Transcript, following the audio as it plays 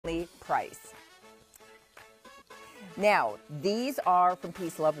price. Now, these are from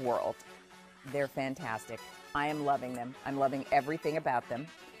Peace Love World. They're fantastic. I am loving them. I'm loving everything about them.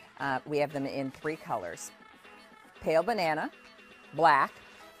 We have them in 3 colors. Pale banana, black,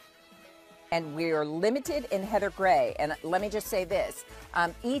 and we're limited in heather gray. And let me just say this.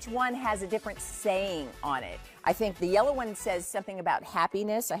 Each one has a different saying on it. I think the yellow one says something about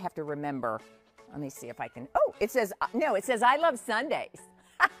happiness. I have to remember. Let me see if I can. Oh, it says, no, it says I love Sundays.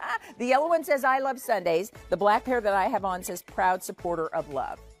 The yellow one says I love Sundays. The black pair that I have on says proud supporter of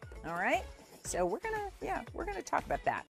love. All right? So we're going to talk about that.